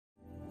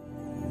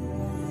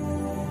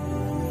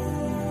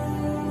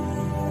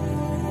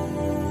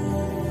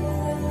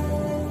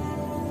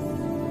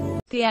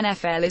The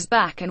NFL is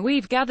back and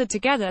we've gathered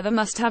together the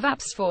must-have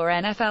apps for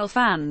NFL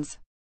fans.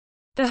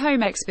 The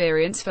home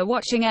experience for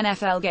watching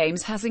NFL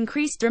games has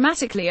increased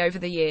dramatically over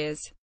the years.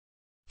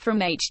 From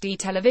HD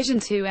television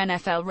to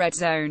NFL Red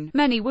Zone,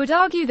 many would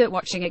argue that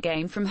watching a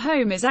game from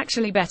home is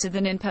actually better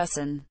than in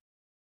person.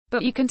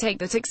 But you can take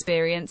that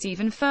experience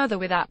even further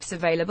with apps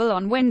available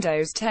on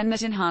Windows 10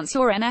 that enhance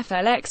your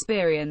NFL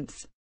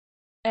experience.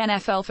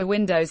 NFL for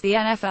Windows. The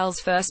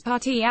NFL's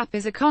first-party app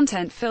is a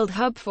content-filled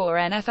hub for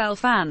NFL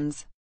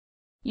fans.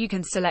 You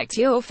can select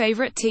your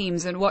favorite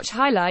teams and watch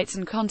highlights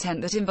and content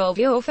that involve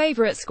your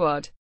favorite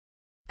squad.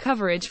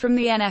 Coverage from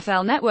the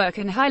NFL Network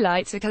and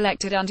highlights are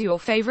collected under your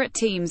favorite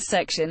teams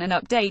section and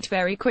update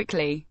very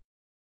quickly.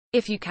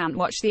 If you can't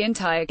watch the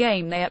entire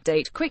game, they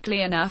update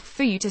quickly enough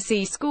for you to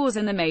see scores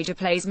and the major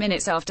plays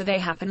minutes after they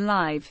happen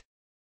live.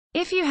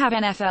 If you have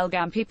NFL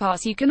Game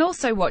Pass, you can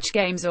also watch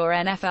games or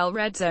NFL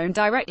Red Zone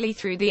directly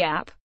through the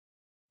app.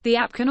 The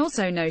app can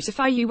also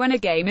notify you when a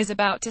game is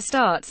about to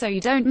start so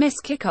you don't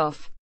miss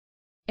kickoff.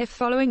 If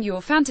following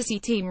your fantasy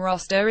team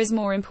roster is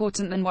more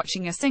important than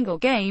watching a single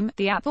game,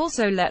 the app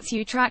also lets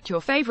you track your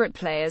favorite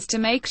players to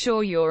make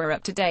sure you're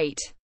up to date.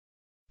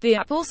 The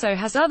app also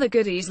has other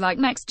goodies like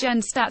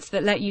next-gen stats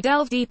that let you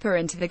delve deeper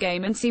into the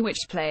game and see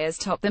which players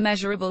top the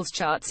measurables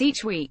charts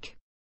each week.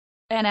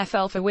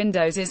 NFL for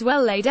Windows is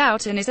well laid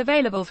out and is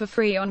available for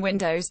free on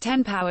Windows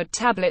 10-powered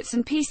tablets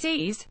and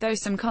PCs, though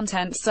some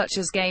content such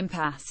as Game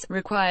Pass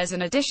requires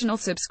an additional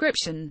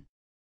subscription.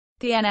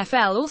 The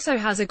NFL also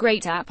has a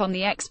great app on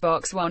the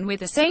Xbox One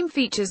with the same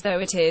features, though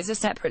it is a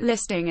separate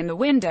listing in the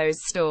Windows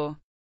Store.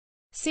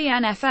 See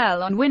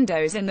NFL on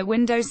Windows in the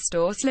Windows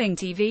Store. Sling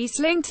TV.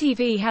 Sling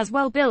TV has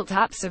well-built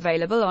apps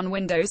available on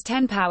Windows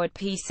 10-powered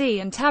PC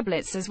and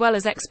tablets as well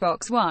as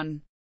Xbox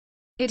One.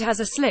 It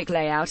has a slick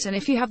layout and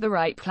if you have the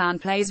right plan,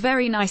 plays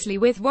very nicely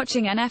with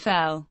watching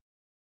NFL.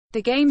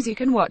 The games you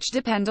can watch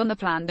depend on the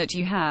plan that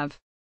you have.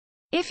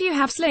 If you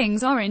have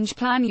Sling's Orange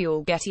plan,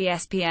 you'll get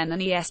ESPN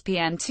and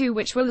ESPN2,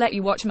 which will let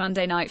you watch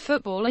Monday Night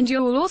Football, and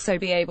you'll also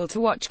be able to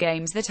watch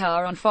games that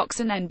are on Fox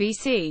and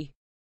NBC.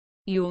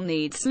 You'll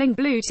need Sling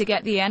Blue to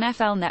get the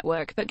NFL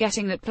Network, but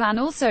getting that plan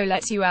also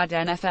lets you add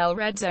NFL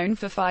Red Zone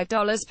for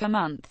 $5 per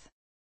month.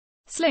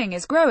 Sling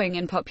is growing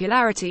in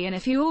popularity, and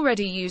if you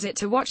already use it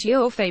to watch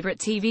your favorite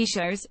TV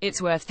shows,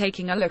 it's worth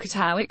taking a look at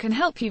how it can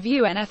help you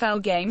view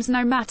NFL games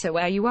no matter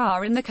where you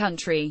are in the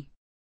country.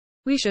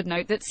 We should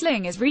note that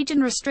Sling is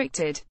region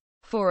restricted.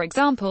 For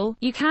example,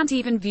 you can't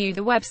even view the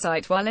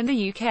website while in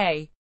the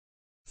UK.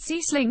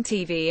 See Sling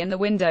TV in the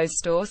Windows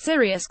Store.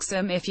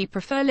 SiriusXM. If you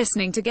prefer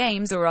listening to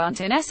games or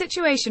aren't in a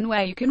situation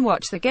where you can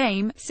watch the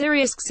game,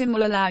 SiriusXM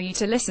will allow you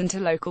to listen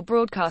to local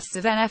broadcasts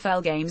of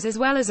NFL games as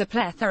well as a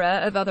plethora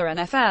of other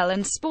NFL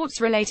and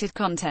sports-related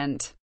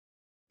content.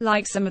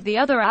 Like some of the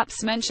other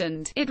apps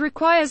mentioned, it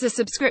requires a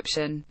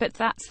subscription, but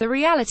that's the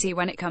reality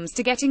when it comes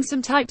to getting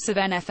some types of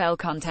NFL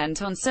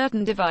content on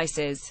certain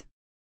devices.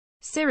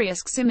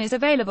 SiriusXM is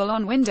available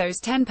on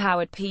Windows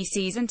 10-powered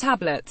PCs and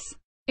tablets.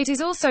 It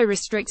is also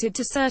restricted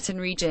to certain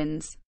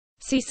regions.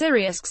 See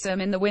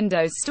SiriusXM in the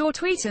Windows Store.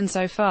 Tweet. And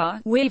so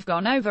far, we've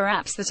gone over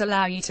apps that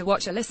allow you to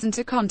watch or listen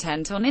to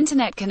content on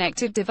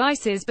internet-connected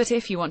devices, but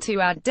if you want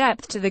to add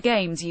depth to the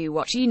games you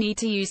watch, you need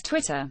to use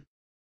Twitter.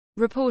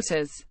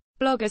 Reporters,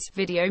 bloggers,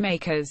 video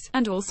makers,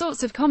 and all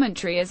sorts of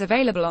commentary is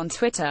available on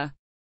Twitter.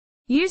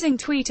 Using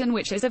Tweetin,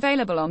 which is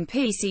available on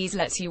PCs,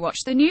 lets you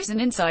watch the news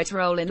and insight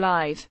roll in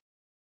live.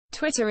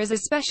 Twitter is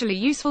especially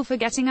useful for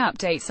getting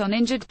updates on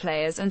injured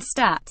players and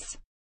stats.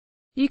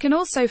 You can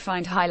also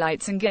find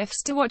highlights and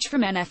GIFs to watch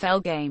from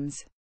NFL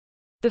games.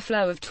 The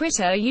flow of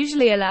Twitter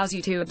usually allows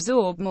you to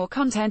absorb more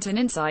content and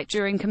insight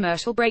during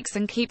commercial breaks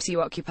and keeps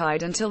you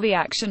occupied until the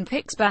action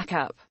picks back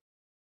up.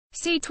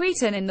 See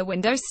Tweetin in the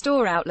Windows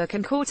Store. Outlook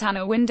and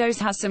Cortana. Windows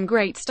has some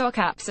great stock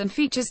apps and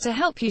features to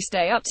help you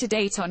stay up to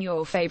date on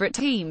your favorite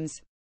teams.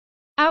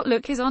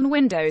 Outlook is on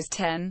Windows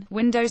 10,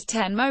 Windows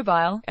 10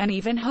 Mobile, and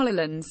even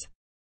HoloLens.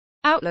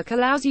 Outlook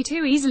allows you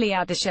to easily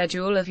add the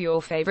schedule of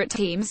your favorite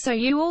teams so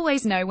you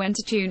always know when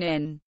to tune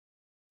in.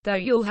 Though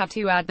you'll have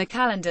to add the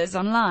calendars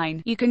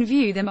online, you can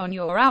view them on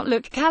your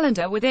Outlook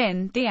calendar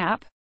within the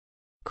app.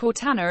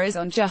 Cortana is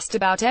on just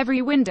about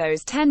every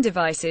Windows 10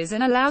 devices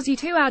and allows you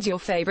to add your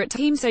favorite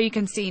team so you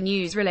can see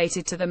news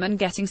related to them and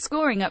getting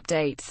scoring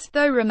updates,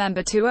 though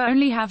remember to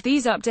only have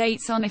these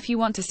updates on if you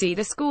want to see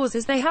the scores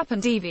as they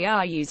happen.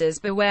 DVR users,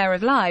 beware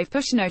of live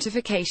push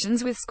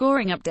notifications with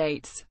scoring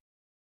updates.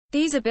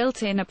 These are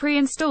built-in or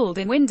pre-installed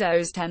in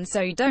Windows 10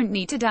 so you don't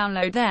need to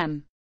download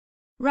them.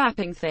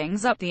 Wrapping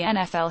things up, the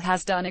NFL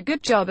has done a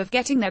good job of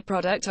getting their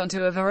product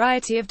onto a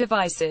variety of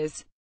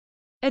devices.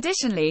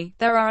 Additionally,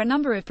 there are a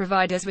number of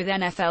providers with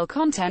NFL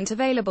content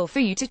available for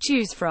you to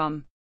choose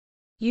from.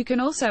 You can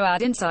also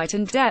add insight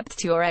and depth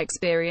to your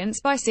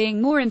experience by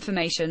seeing more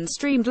information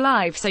streamed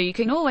live so you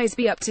can always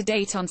be up to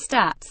date on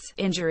stats,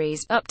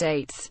 injuries,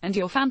 updates, and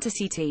your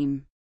fantasy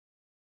team.